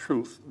tell a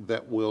truth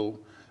that will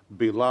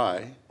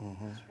belie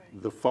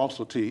the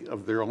falsity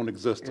of their own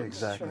existence,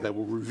 that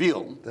will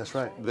reveal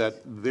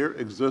that their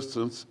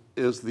existence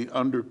is the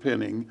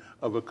underpinning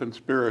of a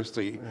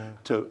conspiracy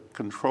to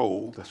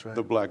control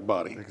the black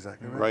body.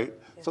 Right?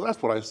 So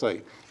that's what I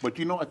say. But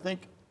you know, I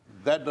think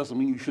that doesn't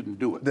mean you shouldn't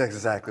do it. That's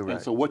exactly right.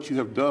 And so what you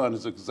have done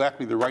is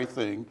exactly the right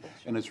thing,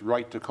 and it's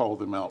right to call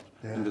them out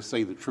and to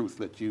say the truth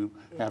that you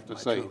have to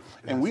say.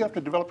 And we have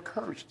to develop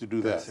courage to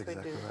do that. That's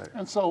exactly right.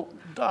 And so,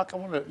 Doc, I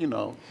want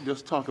to,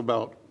 just talk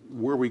about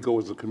where we go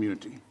as a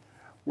community.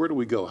 Where do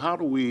we go? How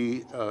do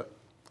we,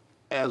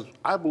 as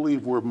I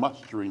believe we're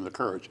mustering the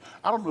courage.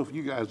 I don't know if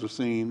you guys have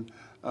seen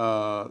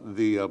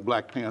the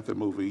Black Panther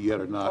movie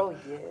yet or not. Oh,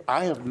 yes.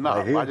 I have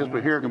not. I just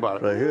been hearing about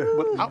it. Right here.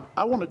 But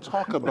I want to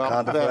talk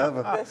about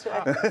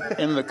that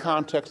in the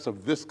context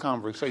of this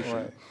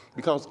conversation,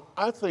 because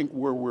I think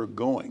where we're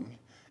going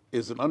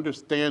is an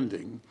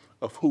understanding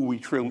of who we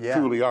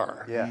truly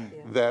are.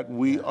 That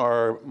we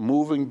are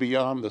moving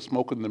beyond the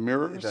smoke and the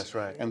mirrors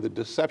and the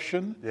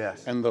deception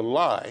and the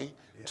lie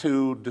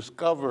to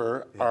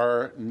discover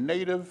our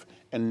native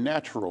and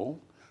natural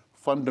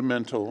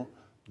fundamental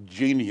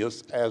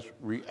genius as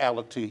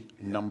reality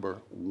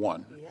number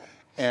one.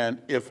 And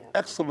if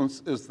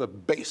excellence is the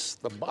base,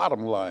 the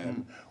bottom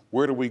line,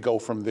 where do we go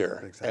from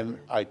there? And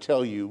I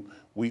tell you,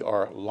 we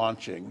are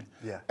launching.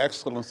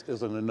 Excellence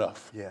isn't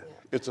enough.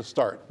 It's a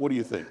start. What do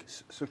you think?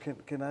 So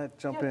can I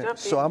jump in?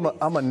 So I'm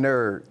a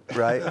nerd,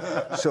 right?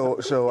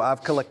 so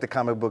I've collected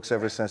comic books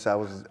ever since I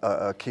was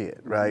a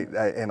kid, right?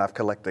 And I've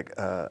collected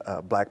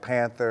Black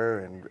Panther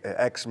and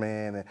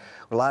X-Men. And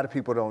what a lot of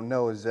people don't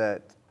know is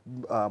that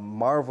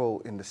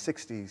Marvel in the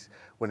 60s,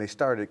 when they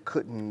started,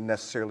 couldn't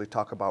necessarily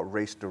talk about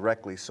race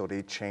directly, so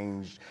they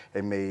changed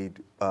and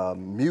made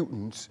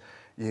mutants,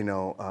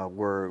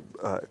 were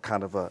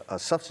kind of a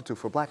substitute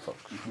for black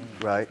folks,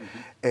 right?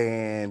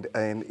 And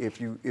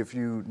if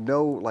you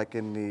know, like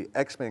in the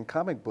X-Men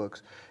comic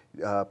books,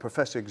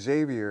 Professor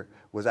Xavier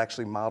was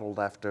actually modeled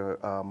after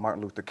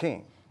Martin Luther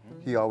King.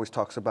 He always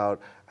talks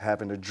about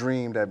having a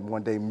dream that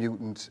one day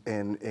mutants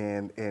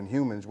and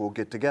humans will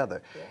get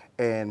together.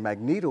 And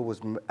Magneto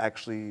was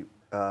actually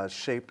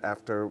shaped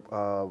after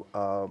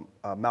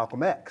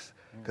Malcolm X,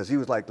 because he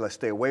was like, let's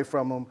stay away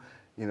from him,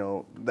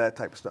 that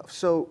type of stuff.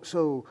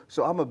 So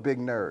I'm a big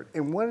nerd.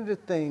 And one of the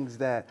things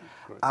that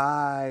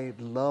I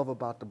love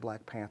about the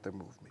Black Panther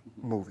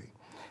movie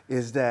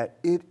is that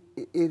it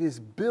is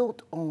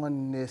built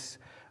on this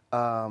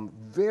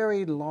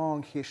very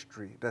long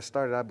history that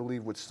started, I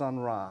believe, with Sun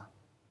Ra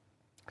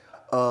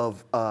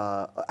of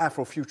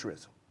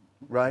Afrofuturism,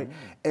 right?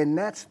 And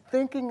that's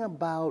thinking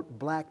about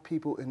black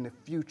people in the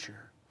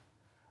future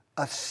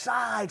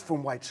aside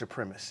from white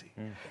supremacy,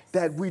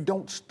 that we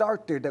don't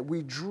start there, that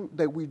we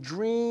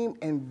dream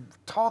and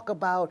talk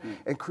about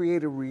and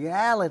create a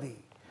reality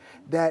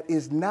that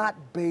is not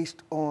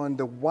based on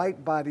the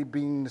white body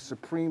being the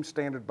supreme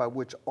standard by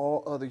which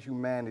all other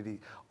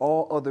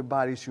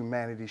bodies'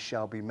 humanity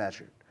shall be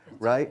measured,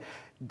 right?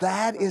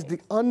 That is the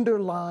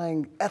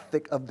underlying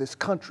ethic of this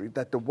country,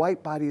 that the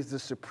white body is the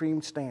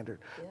supreme standard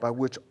by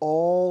which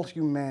all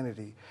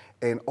humanity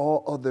and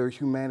all other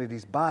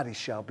humanity's bodies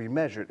shall be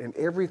measured. And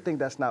everything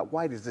that's not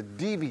white is a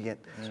deviant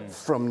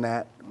from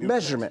that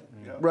measurement,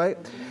 right?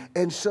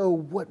 And so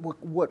what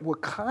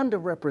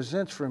Wakanda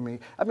represents for me,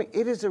 I mean,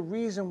 it is a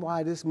reason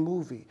why this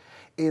movie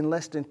in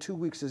less than 2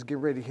 weeks is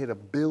getting ready to hit $1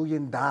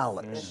 billion.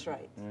 That's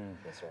right.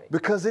 That's right.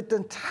 Because it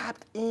then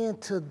tapped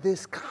into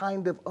this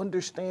kind of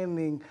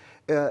understanding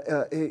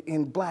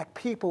in black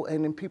people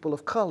and in people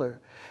of color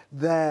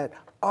that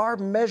our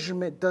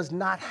measurement does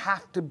not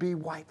have to be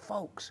white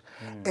folks.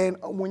 And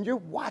when you're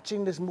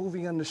watching this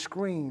movie on the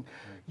screen,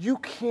 you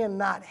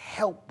cannot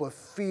help but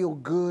feel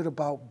good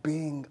about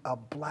being a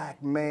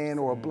black man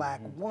or a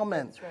black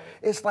woman. That's right.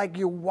 It's like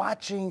you're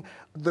watching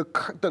the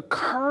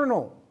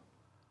colonel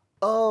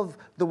of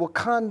the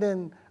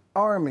Wakandan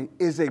army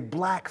is a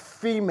black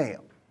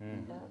female.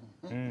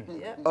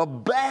 A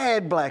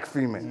bad black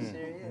female,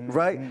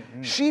 right?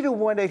 She the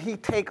one that he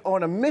take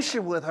on a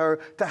mission with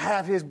her to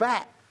have his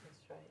back.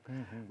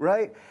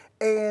 Right?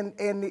 And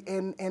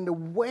the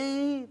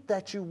way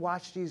that you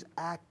watch these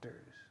actors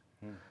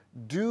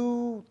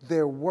do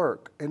their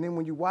work, and then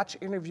when you watch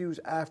interviews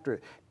after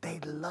it, they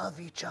love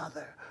each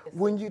other.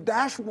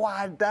 That's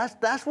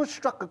what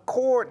struck a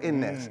chord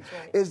in this,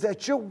 is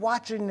that you're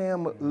watching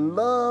them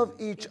love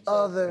each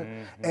other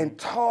and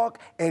talk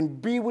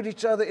and be with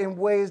each other in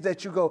ways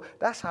that you go,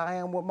 that's how I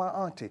am with my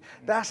auntie,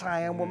 that's how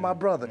I am with my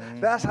brother,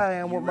 that's how I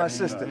am with my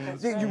sister.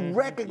 You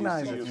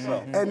recognize it.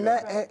 And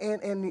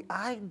the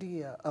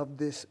idea of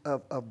this,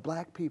 of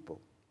black people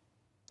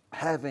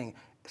having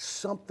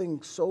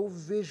something so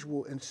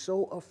visual and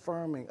so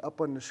affirming up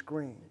on the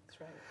screen.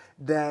 That's right.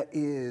 That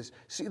is,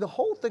 see, the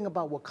whole thing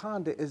about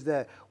Wakanda is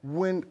that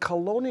when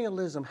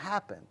colonialism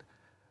happened,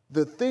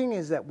 the thing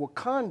is that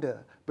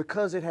Wakanda,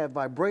 because it had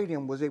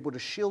vibranium, was able to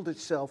shield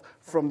itself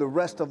from the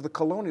rest of the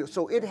colonial.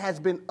 So it has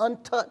been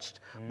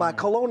untouched by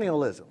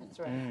colonialism. That's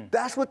right.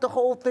 That's what the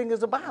whole thing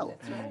is about.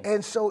 That's right.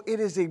 And so it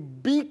is a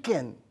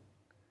beacon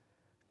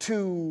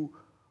to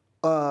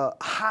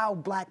how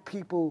black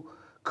people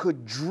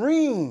could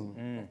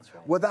dream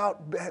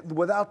without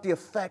the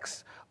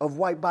effects of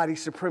white body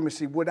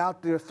supremacy,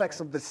 without the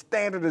effects of the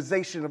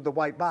standardization of the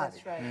white body.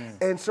 That's right.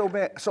 And so,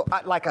 man,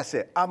 like I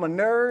said, I'm a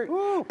nerd,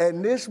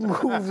 and this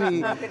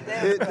movie,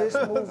 this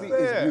movie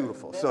is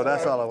beautiful. So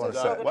that's all I want to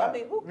say. But I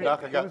mean, who can-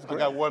 Doc, I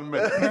got 1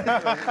 minute.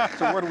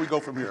 So where do we go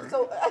from here?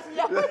 So, I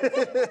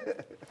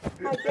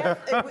guess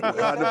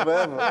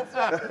that's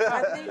right.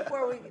 I think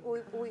where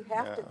we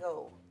have to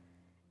go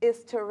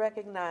is to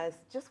recognize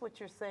just what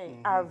you're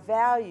saying, our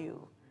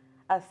value,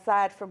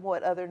 aside from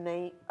what other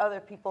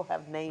people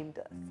have named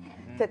us,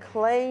 to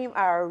claim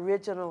our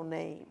original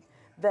name,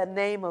 the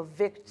name of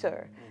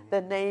victor, the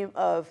name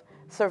of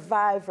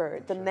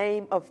survivor, the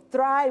name of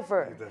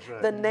thriver,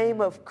 the name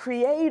of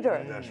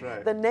creator,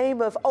 the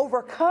name of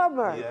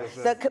overcomer,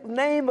 the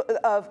name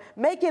of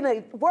making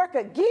it work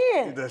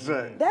again. That's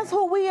right. That's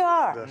who we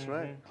are. That's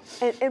right.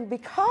 And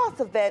because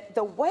of that,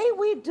 the way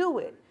we do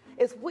it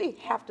is we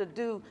have to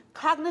do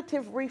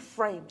cognitive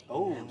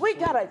reframing. We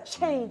gotta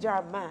change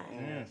our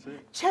mind.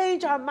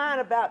 Change our mind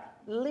about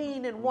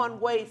lean in one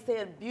way,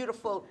 saying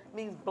beautiful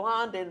means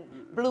blonde and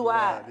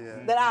blue-eyed,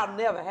 that I'll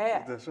never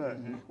have. That's right.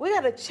 We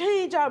gotta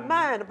change our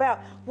mind about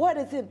what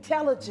is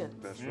intelligence.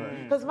 That's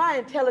right. Because my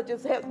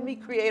intelligence helps me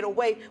create a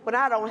way when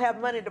I don't have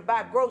money to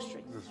buy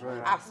groceries. That's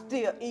right. I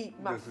still eat,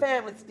 my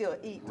family still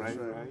eats. Right.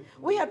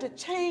 We have to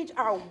change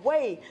our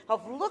way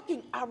of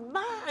looking, our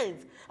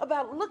minds,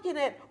 about looking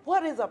at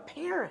what is a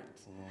parent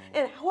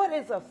and what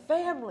is a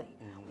family,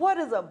 what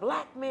is a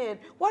black man,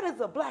 what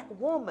is a black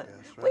woman.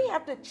 We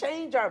have to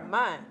change our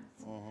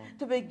minds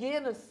to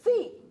begin to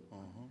see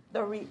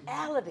the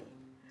reality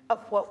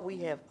of what we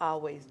have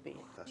always been.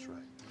 That's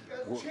right.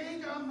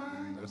 Change our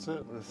mind. That's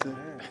it. That's it.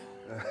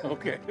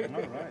 Okay.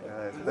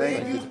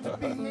 Thank you. Used to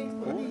be. Thank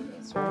you.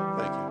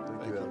 Thank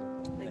you, Elder.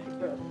 Thank you,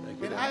 brother.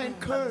 And I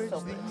encourage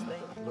So much. thee.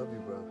 Thank you. Love you,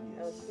 brother.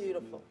 That was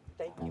beautiful.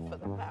 Thank you for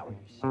the power you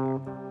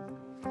shared.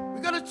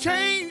 We gotta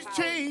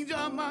change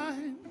our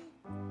mind.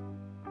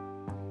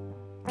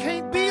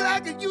 Can't be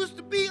like it used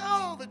to be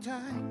all the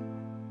time.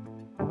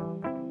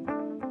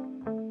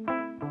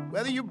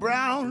 Whether you're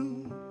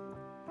brown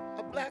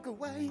or black or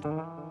white,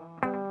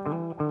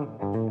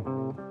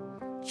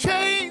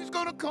 change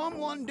gonna come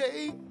one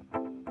day.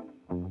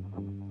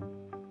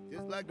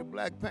 Just like the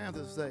Black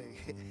Panthers say,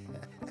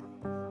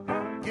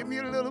 give me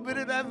a little bit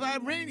of that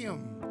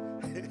vibranium.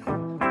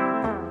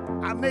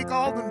 I make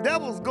all them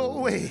devils go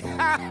away.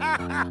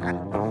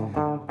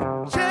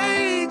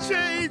 Change,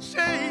 change,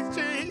 change,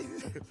 change.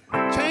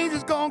 Change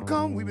is gonna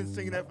come. We've been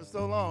singing that for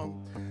so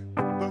long.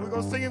 But we're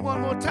gonna sing it one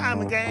more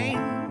time again.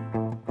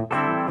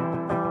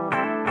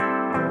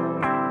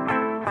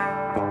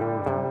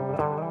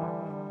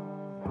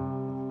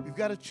 We've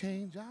gotta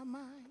change our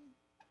mind.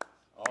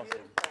 Awesome.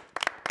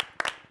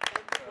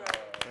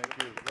 Thank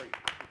you. Great.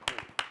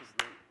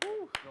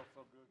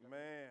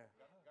 Man.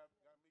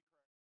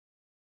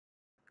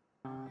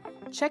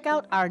 Check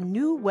out our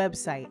new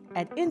website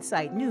at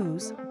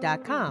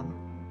insightnews.com.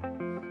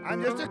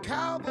 I'm just a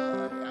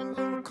cowboy. I'm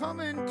gonna come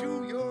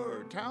into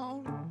your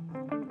town.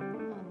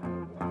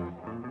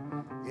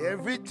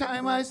 Every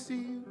time I see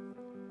you,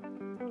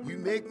 you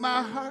make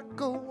my heart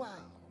go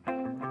wild.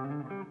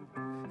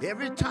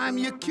 Every time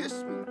you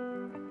kiss me,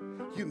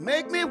 you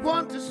make me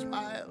want to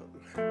smile.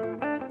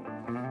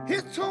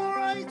 It's all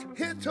right,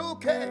 it's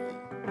okay.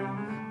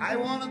 I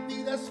wanna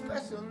be the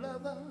special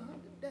lover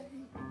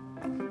today.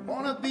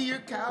 Wanna be your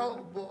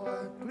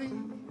cowboy,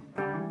 please.